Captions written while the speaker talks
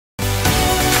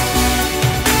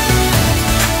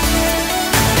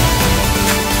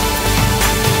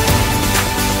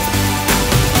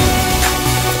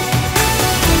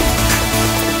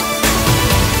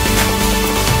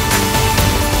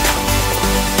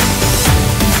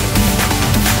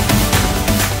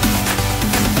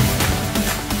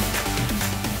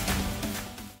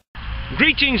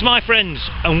Greetings my friends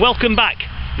and welcome back.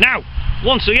 Now,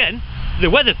 once again, the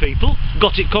weather people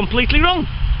got it completely wrong.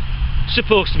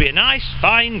 Supposed to be a nice,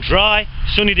 fine, dry,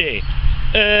 sunny day.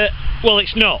 Well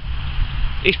it's not.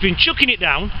 It's been chucking it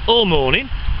down all morning.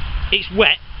 It's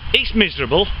wet, it's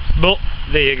miserable, but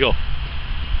there you go.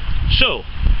 So,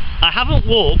 I haven't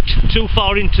walked too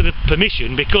far into the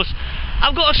permission because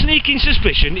I've got a sneaking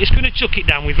suspicion it's going to chuck it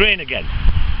down with rain again.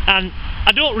 And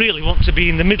I don't really want to be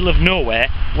in the middle of nowhere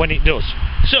when it does.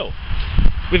 So,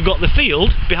 we've got the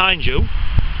field behind you,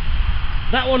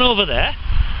 that one over there,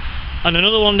 and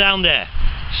another one down there.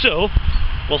 So,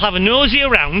 we'll have a nosy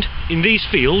around in these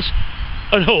fields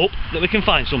and hope that we can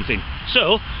find something.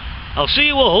 So, I'll see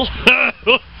you all,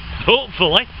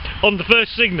 hopefully, on the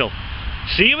first signal.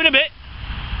 See you in a bit.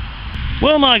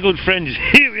 Well my good friends,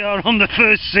 here we are on the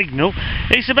first signal.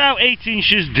 It's about 8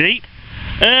 inches deep.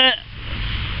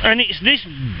 And it's this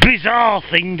bizarre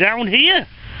thing down here.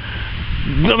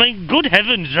 I mean, good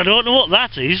heavens, I don't know what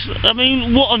that is. I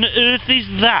mean, what on earth is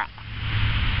that?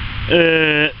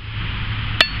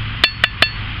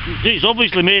 It's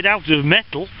obviously made out of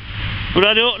metal, but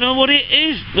I don't know what it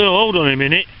is. Oh, hold on a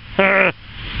minute. Do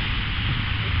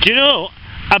you know,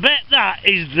 I bet that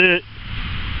is the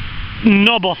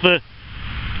knob off a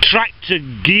tractor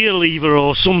gear lever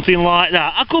or something like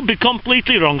that. I could be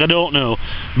completely wrong, I don't know.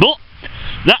 But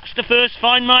that's the first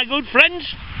find, my good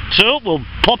friends. So we'll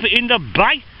pop it in the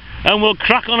bag and we'll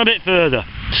crack on a bit further.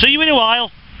 See you in a while.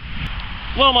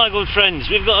 Well my good friends,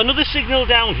 we've got another signal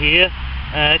down here.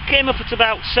 Came up at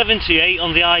about 78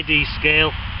 on the ID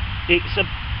scale. It's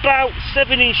about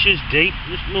 7 inches deep.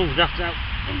 Just move that out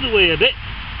of the way a bit.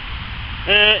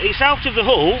 It's out of the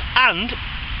hole and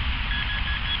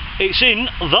it's in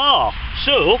there.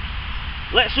 So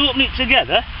let's open it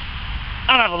together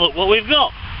and have a look what we've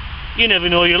got. You never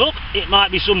know your luck, it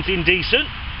might be something decent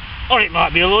or it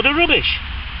might be a load of rubbish.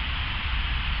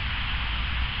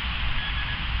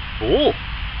 Oh,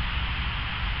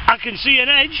 I can see an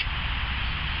edge.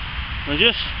 Can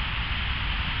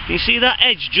you see that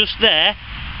edge just there?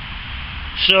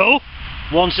 So,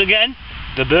 once again,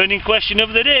 the burning question of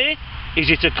the day, is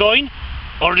it a coin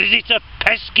or is it a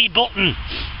pesky button?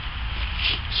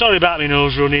 Sorry about my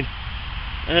nose running.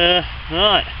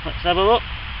 Right, let's have a look.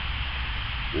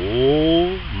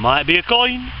 Oh, might be a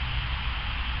coin.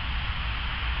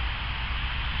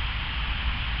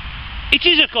 It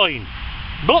is a coin,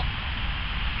 but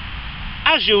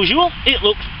as usual it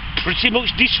looks pretty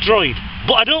much destroyed,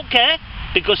 but I don't care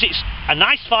because it's a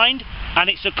nice find and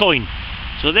it's a coin.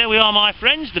 So there we are my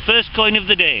friends, the first coin of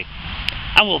the day,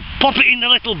 and we'll pop it in the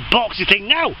little boxy thing.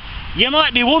 Now you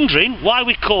might be wondering why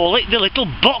we call it the little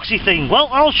boxy thing. Well,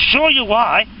 I'll show you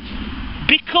why.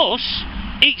 Because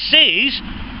it says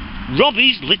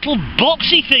Robbie's little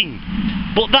boxy thing,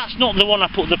 but that's not the one I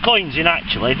put the coins in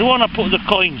actually. The one I put the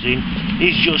coins in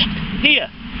is just here.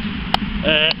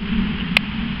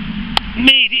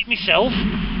 Made it myself,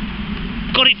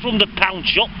 got it from the pound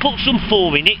shop, put some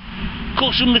foam in it,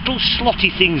 cut some little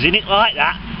slotty things in it like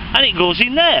that, and it goes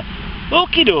in there.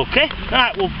 Okie dokie.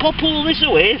 Right, we'll pop all this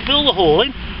away, fill the hole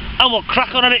in, and we'll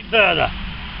crack on a bit further.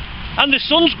 And the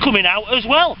sun's coming out as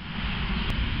well.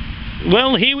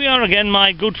 Well, here we are again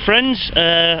my good friends.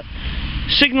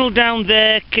 Signal down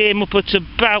there came up at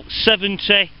about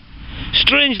 70.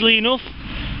 Strangely enough,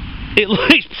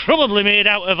 it's probably made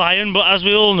out of iron, but as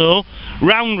we all know,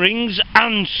 round rings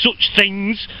and such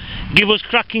things give us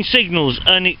cracking signals,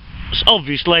 and it's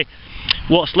obviously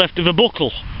what's left of a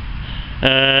buckle.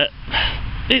 I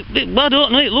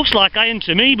don't know, it looks like iron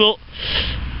to me, but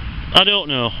I don't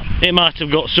know. It might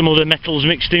have got some other metals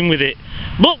mixed in with it.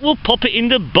 But we'll pop it in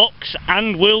the box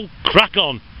and we'll crack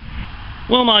on.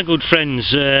 Well my good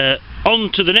friends,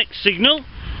 on to the next signal.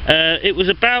 It was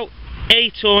about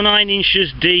 8 or 9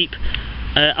 inches deep.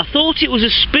 I thought it was a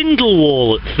spindle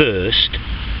wall at first,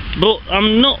 but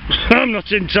I'm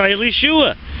not entirely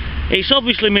sure. It's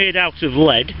obviously made out of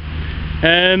lead.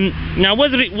 Now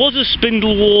whether it was a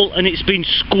spindle wall and it's been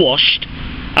squashed,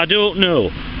 I don't know,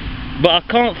 but I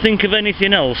can't think of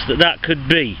anything else that could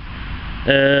be.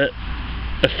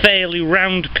 A fairly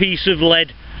round piece of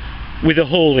lead with a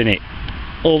hole in it,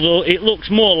 although it looks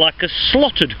more like a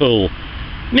slotted hole.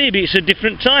 Maybe it's a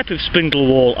different type of spindle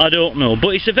wall, I don't know,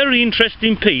 but it's a very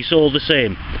interesting piece all the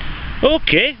same.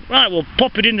 Okay, right, we'll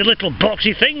pop it in the little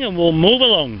boxy thing and we'll move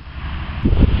along.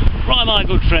 Right my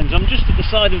good friends, I'm just at the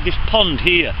side of this pond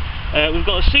here. We've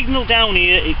got a signal down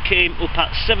here. It came up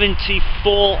at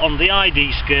 74 on the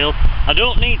ID scale. I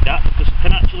don't need that because I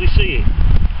can actually see it.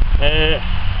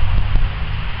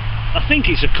 I think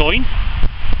it's a coin,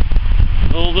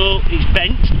 although it's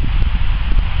bent.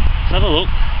 Let's have a look.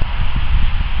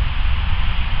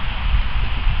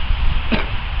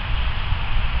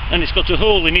 and it's got a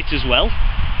hole in it as well.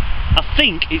 I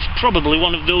think it's probably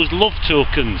one of those love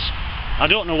tokens. I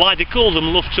don't know why they call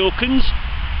them love tokens.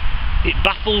 It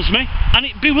baffles me and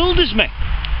it bewilders me,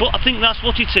 but I think that's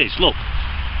what it is. Look,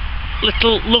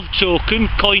 little love token,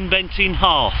 coin bent in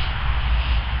half.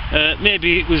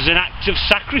 Maybe it was an act of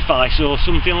sacrifice or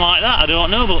something like that, I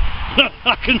don't know, but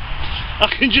I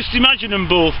can just imagine them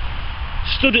both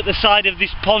stood at the side of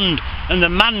this pond, and the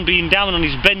man being down on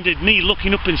his bended knee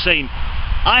looking up and saying,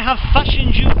 "I have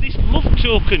fashioned you this love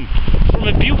token from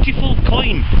a beautiful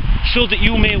coin so that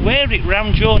you may wear it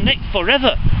round your neck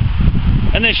forever."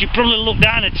 And then she probably looked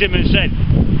down at him and said,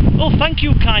 "Oh, thank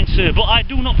you, kind sir, but I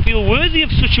do not feel worthy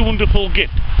of such a wonderful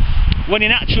gift." When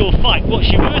in actual fact, what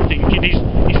she were thinking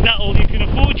is that all you can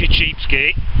afford, you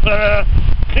cheapskate?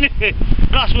 Anyway,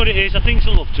 that's what it is. I think it's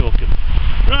a love token.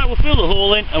 Right, we'll fill the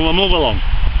hole in and we'll move along.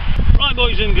 Right,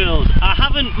 boys and girls, I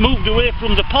haven't moved away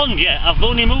from the pond yet. I've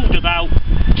only moved about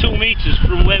 2 metres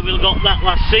from where we got that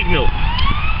last signal.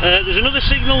 There's another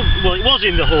signal, well, it was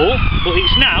in the hole, but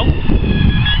it's now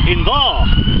in bar.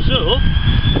 So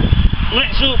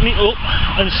let's open it up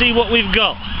and see what we've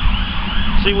got.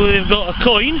 See where we've got a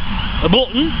coin, a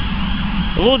button,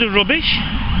 a load of rubbish.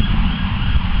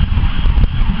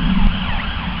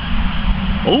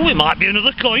 Oh, it might be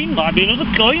another coin, might be another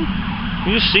coin.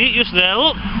 You just see it just there,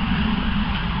 look.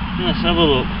 Let's have a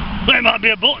look. Well, it might be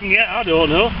a button yet, I don't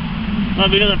know. Might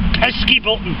be another pesky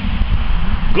button.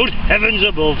 Good heavens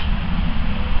above.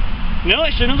 No,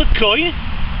 it's another coin.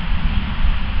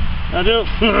 I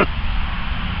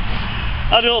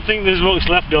don't think there's much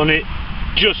left on it,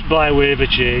 just by way of a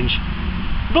change.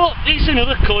 But it's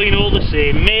another coin all the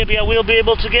same. Maybe I will be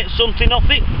able to get something off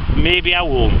it, maybe I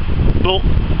won't. But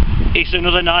it's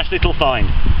another nice little find.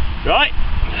 Right,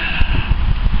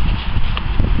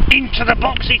 into the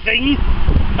boxy thing,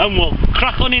 and we'll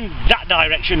crack on in that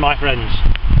direction, my friends.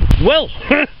 Well,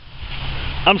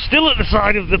 I'm still at the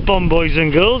side of the pond, boys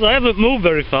and girls. I haven't moved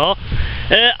very far.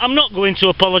 I'm not going to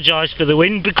apologise for the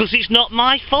wind because it's not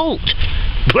my fault.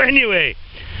 But anyway,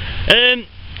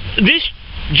 this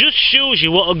just shows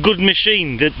you what a good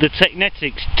machine the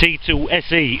Technetics T2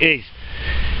 SE is.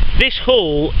 This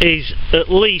hole is at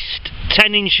least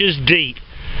 10 inches deep,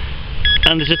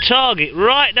 and there's a target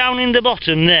right down in the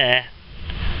bottom there,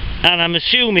 and I'm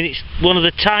assuming it's one of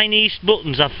the tiniest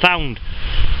buttons I've found.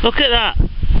 Look at that,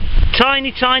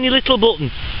 tiny little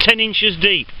button, 10 inches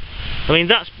deep. I mean,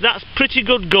 that's pretty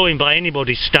good going by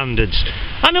anybody's standards.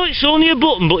 I know it's only a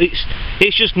button, but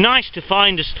it's just nice to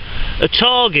find a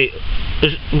target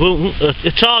as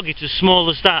small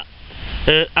as that,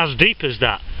 as deep as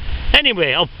that.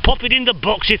 Anyway, I'll pop it in the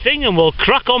boxy thing and we'll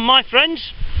crack on, my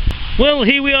friends. Well,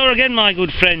 here we are again, my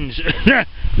good friends.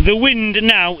 The wind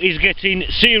now is getting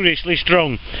seriously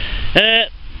strong. I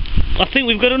think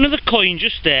we've got another coin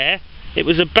just there. It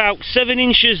was about 7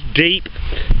 inches deep.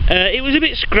 It was a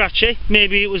bit scratchy,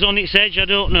 maybe it was on its edge, I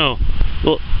don't know.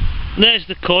 But there's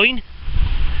the coin.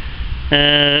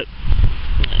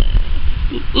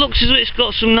 Looks as though it's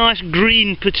got some nice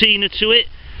green patina to it.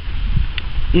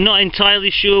 Not entirely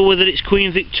sure whether it's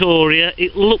Queen Victoria.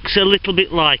 It looks a little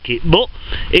bit like it, but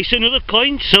it's another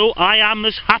coin, so I am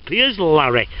as happy as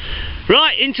Larry.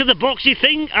 Right, into the boxy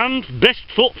thing and best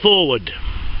foot forward.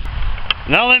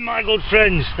 Now then, my good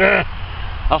friends,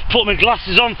 I've put my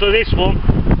glasses on for this one.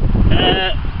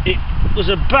 It was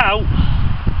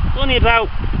only about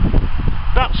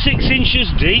 6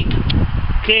 inches deep.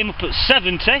 Came up at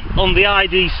 70 on the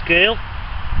ID scale.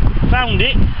 Found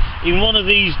it in one of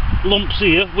these lumps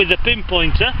here with a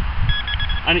pinpointer,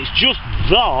 and it's just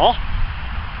there.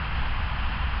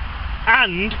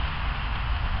 And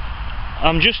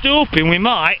I'm just hoping we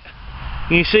might.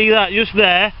 Can you see that just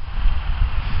there?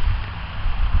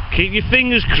 Keep your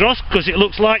fingers crossed, because it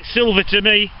looks like silver to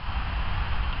me.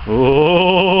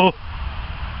 Oh,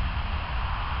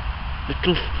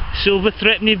 little silver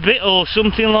threepenny bit or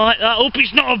something like that. Hope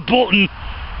it's not a button.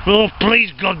 Oh,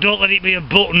 please God, don't let it be a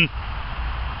button.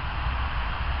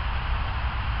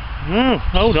 Oh,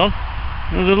 hold on.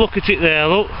 Have a look at it there,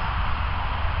 look.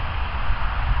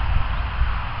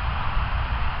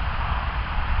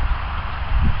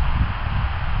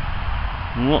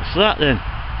 And what's that then?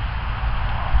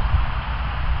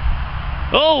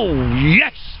 Oh,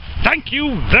 yes! Thank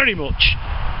you very much.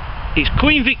 It's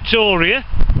Queen Victoria.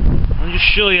 I'll just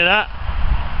show you that.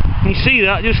 Can you see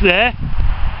that just there?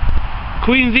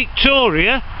 Queen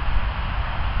Victoria,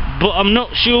 but I'm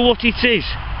not sure what it is.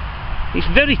 It's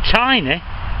very tiny.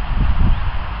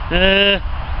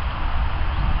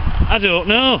 I don't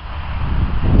know.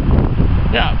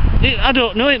 I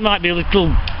don't know, it might be a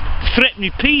little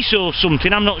threepenny piece or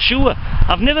something, I'm not sure.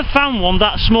 I've never found one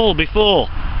that small before.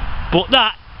 but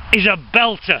that is a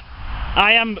belter.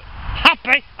 I am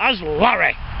happy as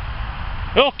Larry.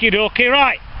 Okie dokie,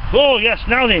 right. Oh yes,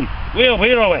 now then,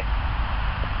 where are we?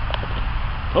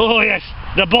 Oh yes,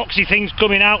 the boxy thing's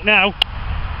coming out now.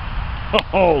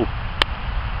 Oh,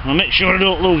 I'll make sure I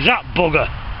don't lose that bugger.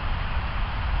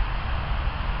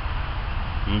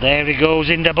 And there he goes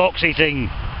in the boxy thing.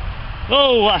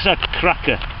 Oh, that's a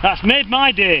cracker. That's made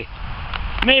my day.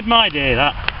 Made my day,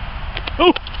 that.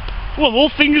 Oh, well, all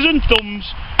fingers and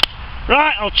thumbs.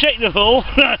 Right, I'll check the hole.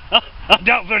 I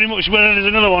doubt very much whether there's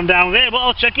another one down there, but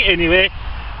I'll check it anyway.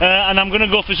 And I'm going to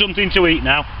go for something to eat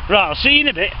now. Right, I'll see you in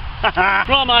a bit.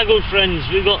 Right, my good friends,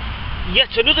 we've got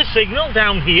yet another signal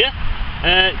down here.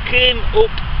 Came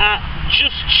up at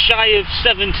just shy of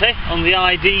 70 on the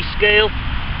ID scale.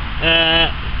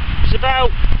 It's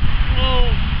about,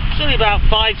 it's only about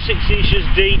 5-6 inches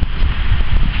deep.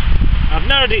 I've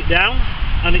narrowed it down,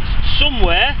 and it's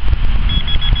somewhere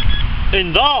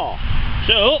in there.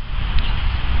 So,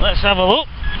 let's have a look.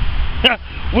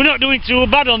 We're not doing too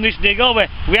bad on this dig, are we?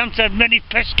 We haven't had many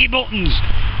pesky buttons.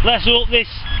 Let's hope this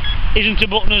isn't a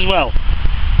button as well.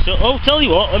 So, I'll tell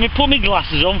you what, let me put my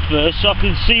glasses on first so I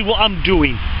can see what I'm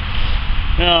doing.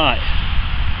 Right.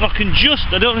 I can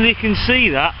just, I don't know if you can see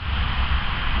that,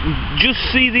 just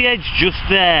see the edge just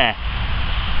there.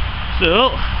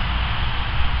 So,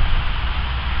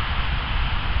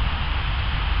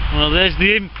 well, there's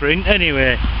the imprint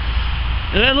anyway.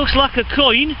 It looks like a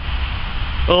coin,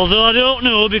 although I don't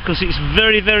know because it's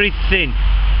very, very thin.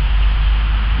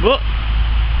 But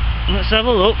let's have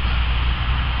a look.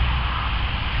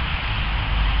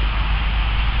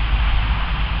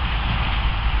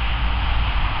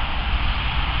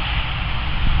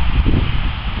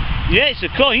 Yeah, it's a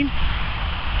coin,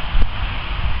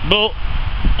 but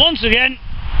once again,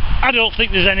 I don't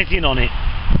think there's anything on it.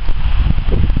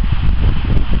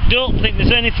 Don't think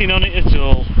there's anything on it at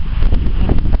all.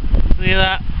 See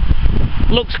that?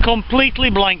 Looks completely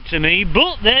blank to me,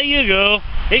 but there you go.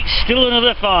 It's still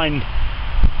another find.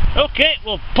 Okay,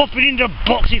 we'll pop it in the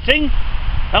boxy thing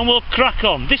and we'll crack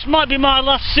on. This might be my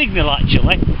last signal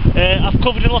actually. I've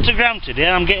covered a lot of ground today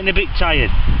and I'm getting a bit tired.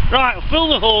 Right, I'll fill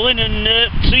the hole in and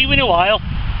see you in a while.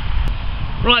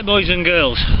 Right, boys and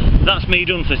girls, that's me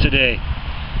done for today.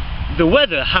 The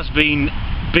weather has been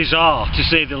bizarre to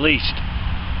say the least.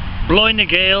 Blowing a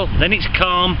gale, then it's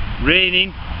calm,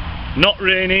 raining, not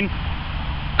raining,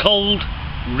 cold,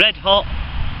 red hot.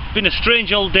 Been a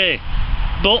strange old day,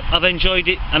 but I've enjoyed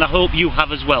it and I hope you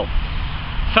have as well.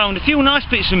 Found a few nice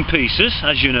bits and pieces,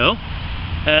 as you know.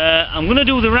 I'm going to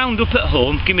do the roundup at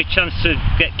home, give me a chance to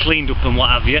get cleaned up and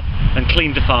what have you, and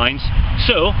clean the finds.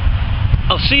 So,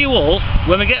 I'll see you all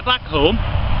when we get back home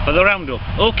for the roundup.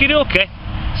 Okie dokie,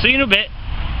 see you in a bit.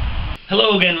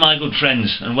 Hello again, my good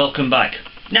friends, and welcome back.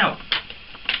 Now,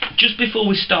 just before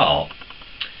we start,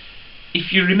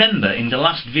 if you remember in the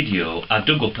last video I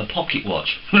dug up a pocket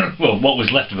watch. Well, what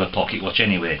was left of a pocket watch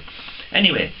anyway.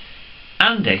 Anyway,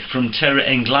 Andy from Terra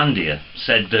Englandia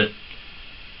said that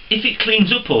if it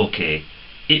cleans up okay,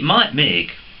 it might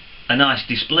make a nice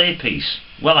display piece.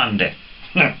 Well, Andy,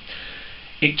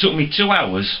 it took me 2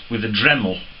 hours with a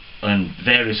Dremel and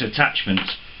various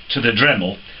attachments to the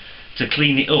Dremel to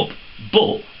clean it up,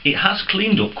 but it has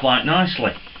cleaned up quite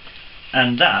nicely,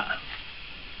 and that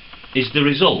is the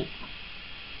result.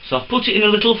 So I've put it in a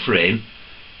little frame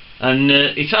and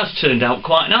it has turned out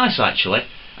quite nice actually.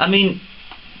 I mean,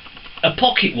 a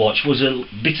pocket watch was a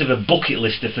bit of a bucket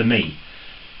lister for me.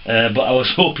 But I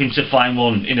was hoping to find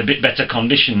one in a bit better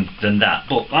condition than that.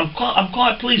 But I'm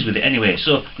quite pleased with it anyway.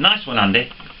 So nice one,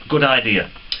 Andy. Good idea.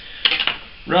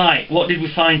 Right, what did we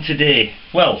find today?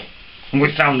 Well,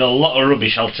 we found a lot of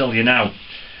rubbish, I'll tell you now.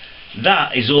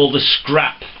 That is all the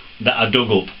scrap that I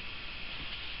dug up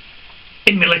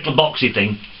in my little boxy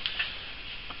thing.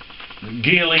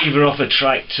 Gear lever off a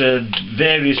tractor,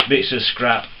 various bits of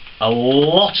scrap, a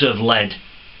lot of lead,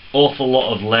 awful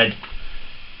lot of lead.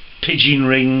 Pigeon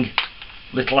ring,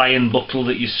 little iron buckle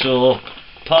that you saw,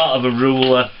 part of a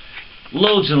ruler,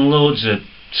 loads and loads of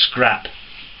scrap.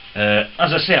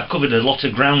 As I say, I covered a lot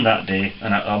of ground that day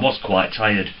and I was quite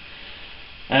tired.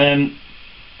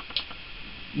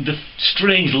 The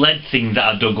strange lead thing that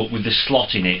I dug up with the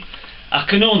slot in it, I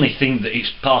can only think that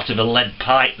it's part of a lead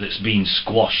pipe that's been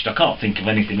squashed. I can't think of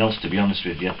anything else, to be honest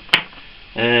with you.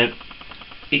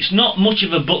 It's not much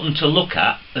of a button to look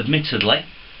at, admittedly,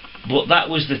 but that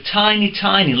was the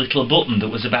tiny little button that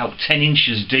was about 10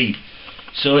 inches deep,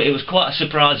 so it was quite a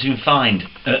surprising find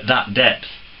at that depth.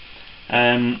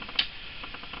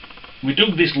 We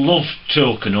dug this love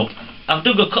token up.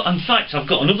 In fact I've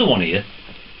got another one here.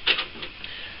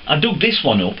 I dug this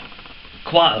one up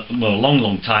a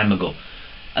long time ago,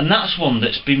 and that's one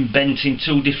that's been bent in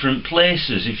 2 different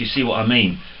places, if you see what I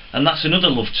mean. And that's another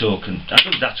love token. I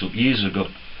dug that up years ago,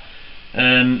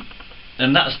 and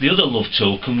that's the other love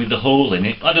token with the hole in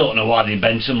it. I don't know why they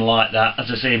bent them like that. As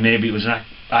I say, maybe it was an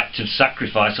act of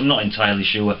sacrifice, I'm not entirely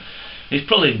sure. It's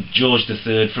probably George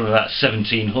III from about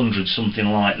 1700, something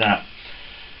like that.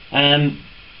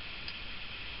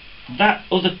 That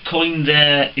other coin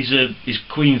there is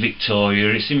Queen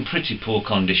Victoria. It's in pretty poor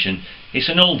condition. It's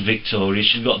an old Victoria.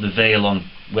 She's got the veil on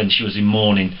when she was in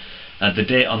mourning. The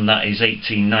date on that is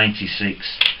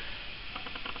 1896.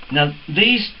 Now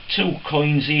these 2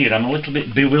 coins here, I'm a little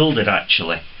bit bewildered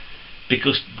actually,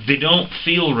 because they don't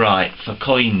feel right for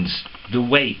coins. The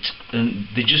weight, and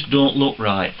they just don't look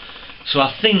right. So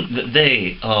I think that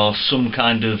they are some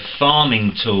kind of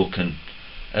farming token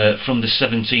from the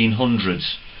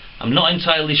 1700s. I'm not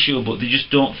entirely sure, but they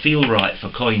just don't feel right for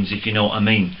coins, if you know what I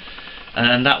mean.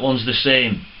 And that one's the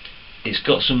same. It's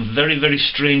got some very, very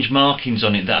strange markings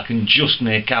on it that I can just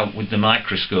make out with the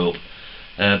microscope.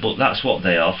 But that's what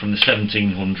they are, from the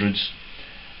 1700s.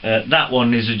 That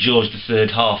one is a George III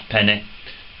halfpenny.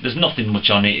 There's nothing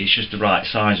much on it, it's just the right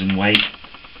size and weight.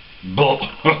 But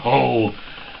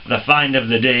the find of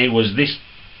the day was this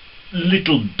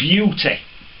little beauty.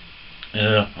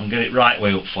 I'll get it right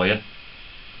way up for you.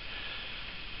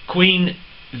 Queen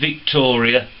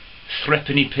Victoria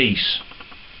threepenny piece.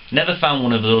 Never found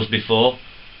one of those before.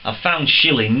 I've found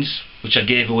shillings, which I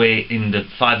gave away in the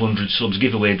 500 subs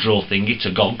giveaway draw thingy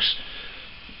to Gogs.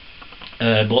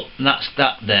 But that's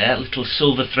that there, little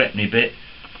silver threepenny bit.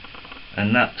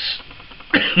 And that's,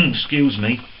 excuse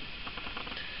me,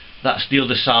 that's the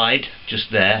other side,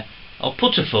 just there. I'll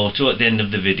put a photo at the end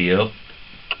of the video.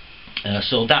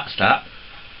 So that's that.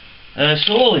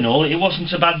 So all in all, it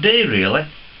wasn't a bad day really.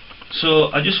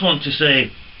 So I just want to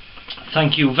say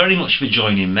thank you very much for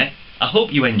joining me. I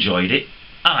hope you enjoyed it.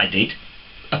 I did,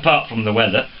 apart from the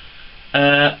weather.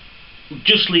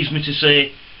 Just leaves me to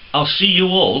say I'll see you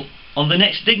all on the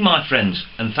next dig, my friends,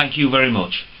 and thank you very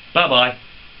much. Bye bye.